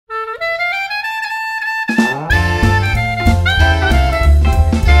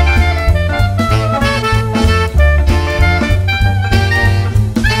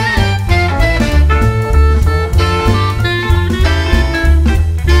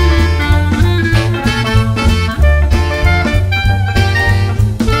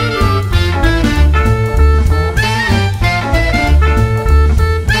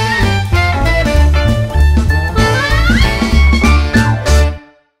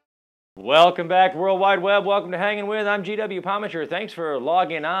Welcome back, World Wide Web. Welcome to Hanging With. I'm GW Pomichter. Thanks for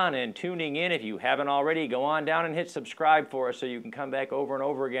logging on and tuning in. If you haven't already, go on down and hit subscribe for us so you can come back over and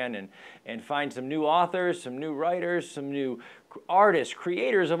over again and find some new authors, some new writers, some new artists,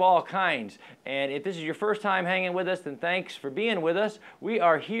 creators of all kinds. And if this is your first time hanging with us, then thanks for being with us. We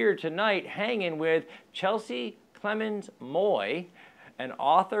are here tonight hanging with Clemmons Moye, an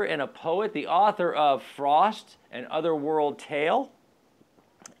author and a poet, the author of Frost, An Otherworld Tale,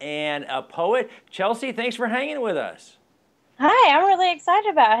 and a poet. Chelsea, thanks for hanging with us. Hi, I'm really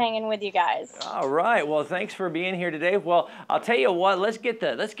excited about hanging with you guys. All right. Well, thanks for being here today. Well, I'll tell you what. Let's get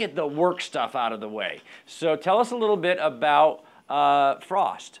the work stuff out of the way. So, tell us a little bit about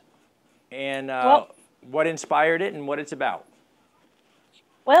Frost and what inspired it and what it's about.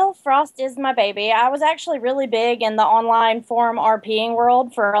 Well, Frost is my baby. I was actually really big in the online forum RPing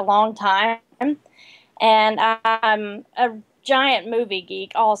world for a long time, and I'm a giant movie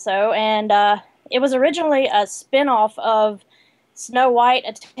geek also, and it was originally a spin-off of Snow White,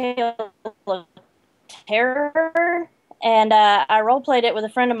 A Tale of Terror, and I role-played it with a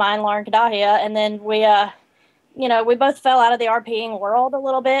friend of mine, Lauren Kadahia, and then we both fell out of the RPing world a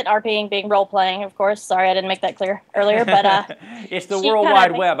little bit, RPing being role-playing, of course. Sorry, I didn't make that clear earlier, but it's the World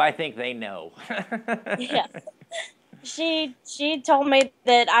Wide Web. I think they know. Yes. She told me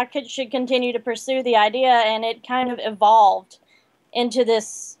that I should continue to pursue the idea, and it kind of evolved into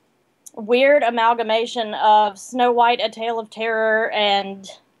this weird amalgamation of Snow White, A Tale of Terror, and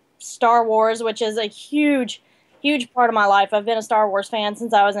Star Wars, which is a huge, huge part of my life. I've been a Star Wars fan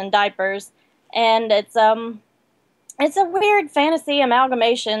since I was in diapers, and it's a weird fantasy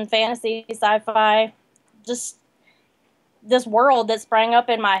amalgamation, fantasy, sci-fi, just this world that sprang up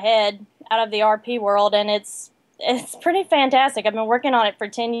in my head out of the RP world, and it's pretty fantastic. I've been working on it for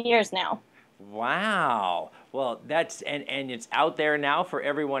 10 years now. Wow. Well, that's and it's out there now for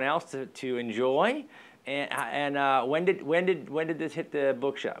everyone else to enjoy. And when did this hit the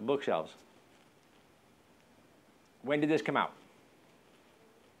bookshelves? When did this come out?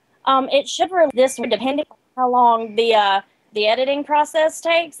 It should release this, depending on how long the editing process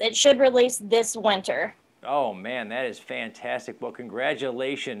takes. It should release this winter. Oh, man, that is fantastic. Well,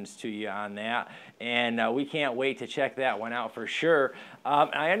 congratulations to you on that. And we can't wait to check that one out for sure.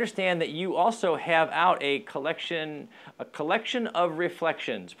 I understand that you also have out a collection of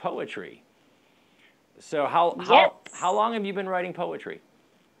reflections, poetry. So how long have you been writing poetry?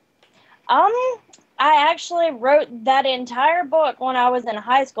 I actually wrote that entire book when I was in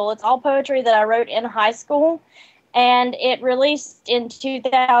high school. It's all poetry that I wrote in high school. And it released in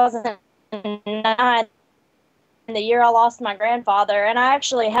 2009. The year I lost my grandfather, and I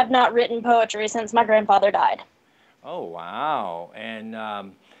actually have not written poetry since my grandfather died. Oh wow! And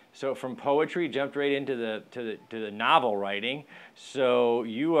so from poetry, jumped right into the novel writing. So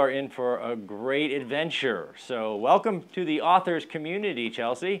you are in for a great adventure. So welcome to the authors community,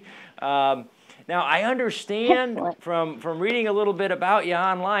 Chelsea. Now I understand from reading a little bit about you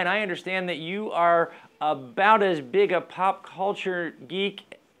online, I understand that you are about as big a pop culture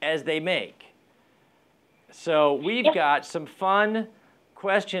geek as they make. So we've got some fun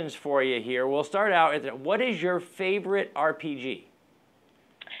questions for you here. We'll start out with, what is your favorite RPG?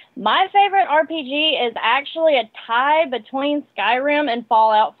 My favorite RPG is actually a tie between Skyrim and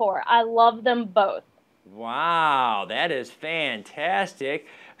Fallout 4. I love them both. Wow, that is fantastic.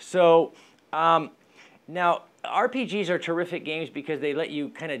 So now RPGs are terrific games because they let you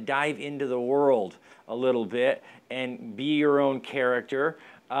kind of dive into the world a little bit and be your own character.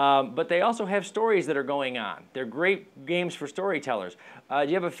 But they also have stories that are going on. They're great games for storytellers. Do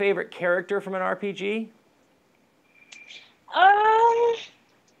you have a favorite character from an RPG? I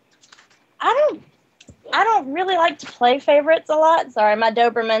don't really like to play favorites a lot. Sorry, my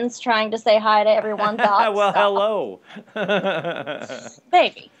Doberman's trying to say hi to everyone's dogs. Well, hello.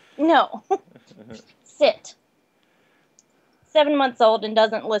 Baby, no. Sit. 7 months old and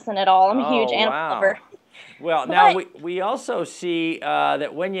doesn't listen at all. I'm a huge animal lover. Well, now we also see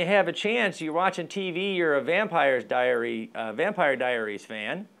that when you have a chance, you're watching TV, you're a Vampire Diaries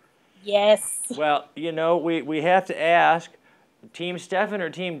fan. Yes. Well, you know, we have to ask, Team Stefan or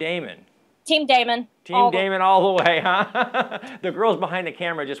Team Damon? Team Damon. Team Damon all the way, huh? The girls behind the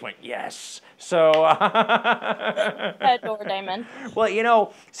camera just went, yes. So adore Damon. Well, you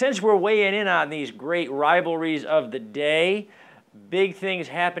know, since we're weighing in on these great rivalries of the day, big things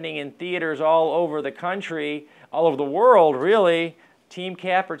happening in theaters all over the country, all over the world, really. Team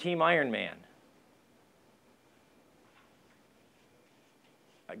Cap or Team Iron Man?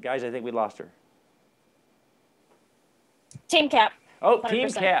 Guys, I think we lost her. Team Cap. Oh, 100%. Team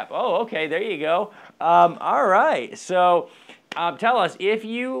Cap. Oh, okay, there you go. All right. So Tell us, if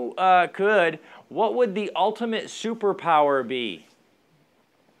you could, what would the ultimate superpower be?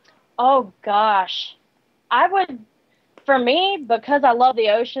 Oh gosh. I would, for me, because I love the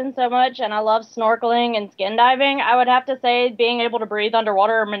ocean so much and I love snorkeling and skin diving, I would have to say being able to breathe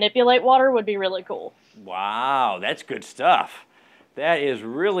underwater or manipulate water would be really cool. Wow, that's good stuff. That is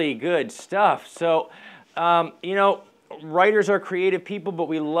really good stuff. So, you know, writers are creative people, but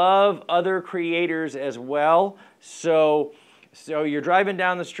we love other creators as well. So you're driving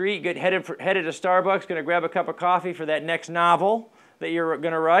down the street, headed to Starbucks, going to grab a cup of coffee for that next novel that you're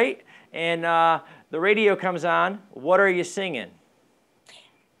going to write, and the radio comes on. What are you singing?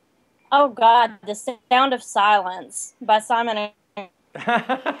 Oh God, The Sound of Silence by Simon and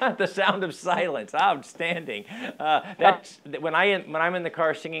The Sound of Silence, outstanding. That's when I'm in the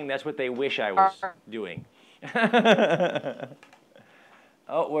car singing. That's what they wish I was doing.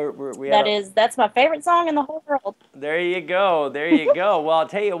 Oh, that's my favorite song in the whole world. There you go. There you go. Well, I'll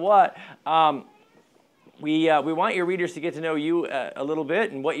tell you what. We want your readers to get to know you a little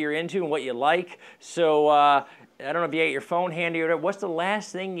bit and what you're into and what you like. So I don't know if you got your phone handy or whatever. What's the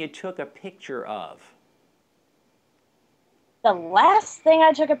last thing you took a picture of? The last thing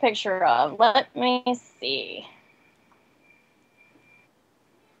I took a picture of, let me see.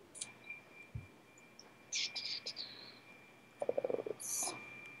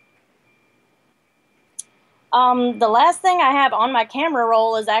 The last thing I have on my camera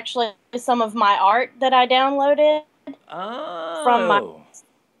roll is actually some of my art that I downloaded from my.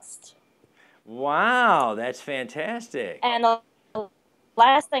 Wow, that's fantastic. And the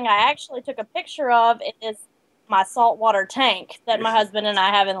last thing I actually took a picture of is my saltwater tank that my husband and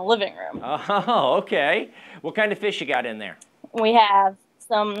I have in the living room. Oh, okay. What kind of fish you got in there? We have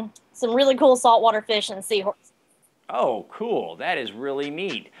some really cool saltwater fish and seahorses. Oh, cool. That is really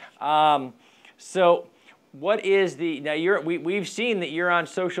neat. So what is we've seen that you're on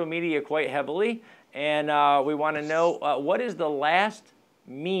social media quite heavily, and we want to know what is the last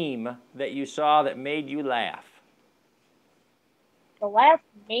meme that you saw that made you laugh? The last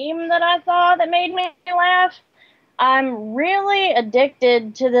meme that I saw that made me laugh? I'm really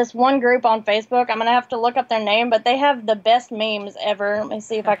addicted to this one group on Facebook. I'm going to have to look up their name, but they have the best memes ever. Let me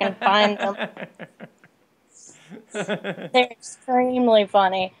see if I can find them. They're extremely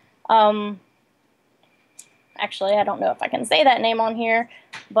funny. Actually, I don't know if I can say that name on here,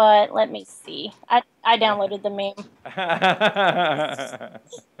 but let me see. I downloaded the meme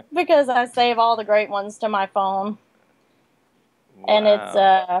because I save all the great ones to my phone. Wow.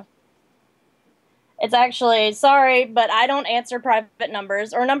 And it's actually, sorry, but I don't answer private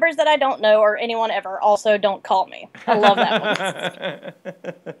numbers or numbers that I don't know or anyone ever. Also, don't call me. I love that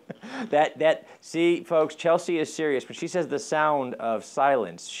one. See, folks, Chelsea is serious. When she says the sound of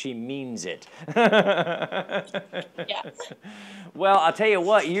silence, she means it. Yeah. Well, I'll tell you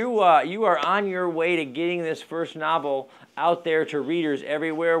what, you are on your way to getting this first novel out there to readers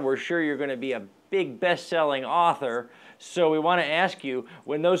everywhere. We're sure you're going to be a big best-selling author. So we want to ask you,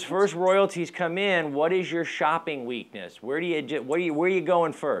 when those first royalties come in, what is your shopping weakness? Where are you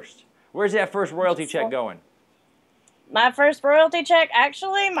going first? Where's that first royalty check going? My first royalty check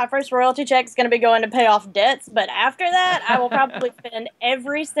is going to be going to pay off debts, but after that, I will probably spend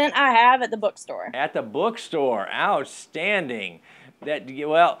every cent I have at the bookstore. At the bookstore, outstanding.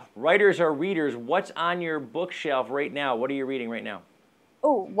 Well, writers are readers. What's on your bookshelf right now? What are you reading right now?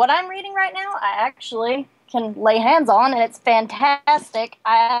 Oh, what I'm reading right now, I actually can lay hands on, and it's fantastic.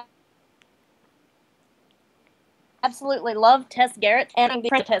 I absolutely love Tess Garrett, and I'm the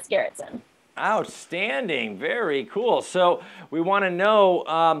Tess Garrett's in. Outstanding. Very cool. So we want to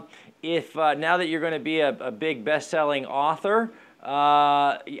know if now that you're going to be a big best-selling author,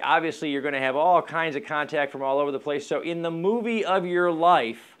 obviously you're going to have all kinds of contact from all over the place. So in the movie of your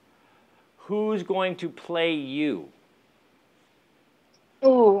life, who's going to play you?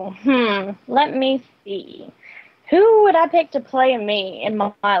 Ooh, let me see. Who would I pick to play me in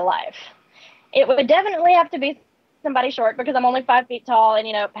my life? It would definitely have to be somebody short because I'm only 5 feet tall, and,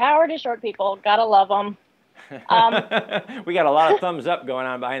 you know, power to short people. Gotta love them. We got a lot of thumbs up going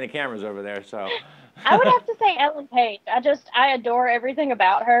on behind the cameras over there, so. I would have to say Ellen Page. I adore everything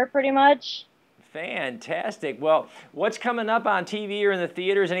about her, pretty much. Fantastic. Well, what's coming up on TV or in the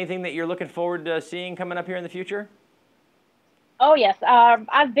theaters? Anything that you're looking forward to seeing coming up here in the future? Oh, yes.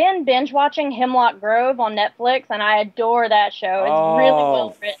 I've been binge watching Hemlock Grove on Netflix, and I adore that show. It's really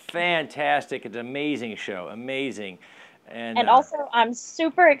well written. Fantastic. It's an amazing show. Amazing. And also, I'm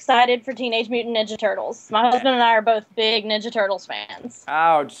super excited for Teenage Mutant Ninja Turtles. My husband and I are both big Ninja Turtles fans.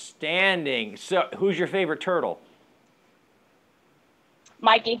 Outstanding. So, who's your favorite turtle?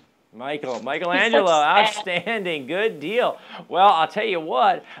 Mikey. Michelangelo, outstanding, good deal. Well, I'll tell you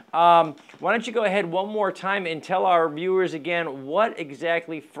what, why don't you go ahead one more time and tell our viewers again what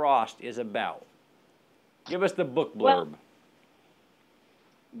exactly Frost is about. Give us the book blurb.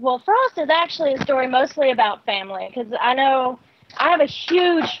 Well, Frost is actually a story mostly about family, because I know I have a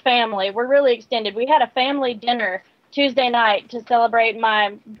huge family. We're really extended. We had a family dinner Tuesday night to celebrate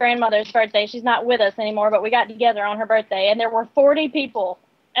my grandmother's birthday. She's not with us anymore, but we got together on her birthday, and there were 40 people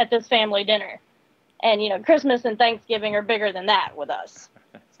at this family dinner. And, you know, Christmas and Thanksgiving are bigger than that with us.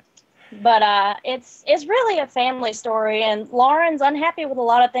 But it's really a family story, and Lauren's unhappy with a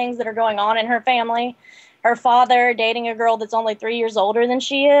lot of things that are going on in her family. Her father dating a girl that's only 3 years older than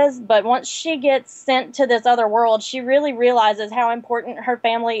she is, but once she gets sent to this other world, she really realizes how important her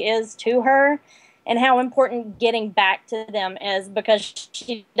family is to her and how important getting back to them is, because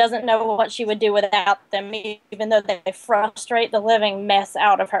she doesn't know what she would do without them, even though they frustrate the living mess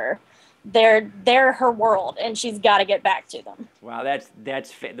out of her. They're her world, and she's got to get back to them. Wow,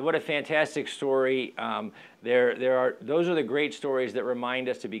 what a fantastic story. Those are the great stories that remind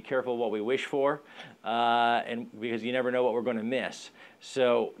us to be careful what we wish for, and because you never know what we're going to miss.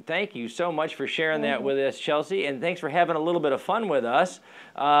 So thank you so much for sharing that with us, Chelsea, and thanks for having a little bit of fun with us.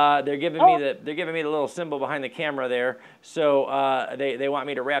 They're giving me the little symbol behind the camera there. So they want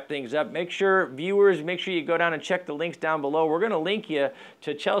me to wrap things up. Viewers, make sure you go down and check the links down below. We're going to link you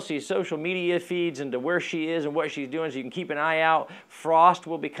to Chelsea's social media feeds and to where she is and what she's doing, so you can keep an eye out. Frost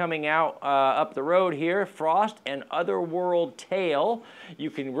will be coming out up the road here. Frost and Otherworld Tale.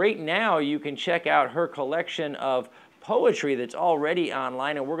 Right now you can check out her collection of poetry that's already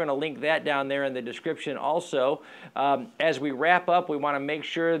online, and we're going to link that down there in the description also. As we wrap up, we want to make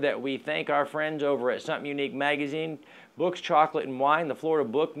sure that we thank our friends over at Something Unique Magazine, Books, Chocolate, and Wine, the Florida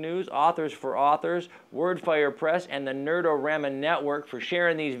Book News, Authors for Authors, Wordfire Press, and the Nerdorama Network for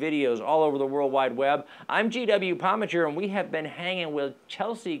sharing these videos all over the World Wide Web. I'm G.W. Pomichter, and we have been hanging with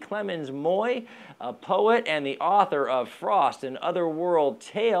Chelsea Clemmons Moye, a poet and the author of Frost and Otherworld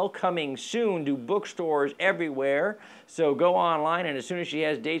Tale, coming soon to bookstores everywhere. So go online, and as soon as she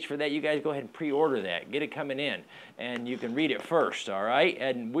has dates for that, you guys go ahead and pre-order that. Get it coming in, and you can read it first, all right?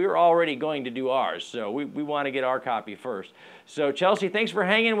 And we're already going to do ours, so we want to get our copy first. So, Chelsea, thanks for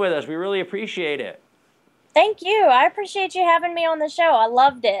hanging with us. We really appreciate it. Thank you. I appreciate you having me on the show. I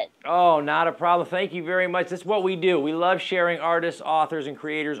loved it. Oh, not a problem. Thank you very much. That's what we do. We love sharing artists, authors, and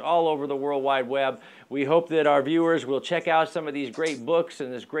creators all over the World Wide Web. We hope that our viewers will check out some of these great books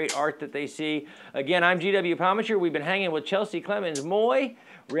and this great art that they see. Again, I'm G.W. Pomichter. We've been hanging with Chelsea Clemmons Moye.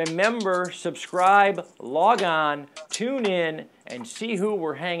 Remember, subscribe, log on, tune in, and see who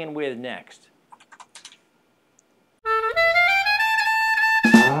we're hanging with next.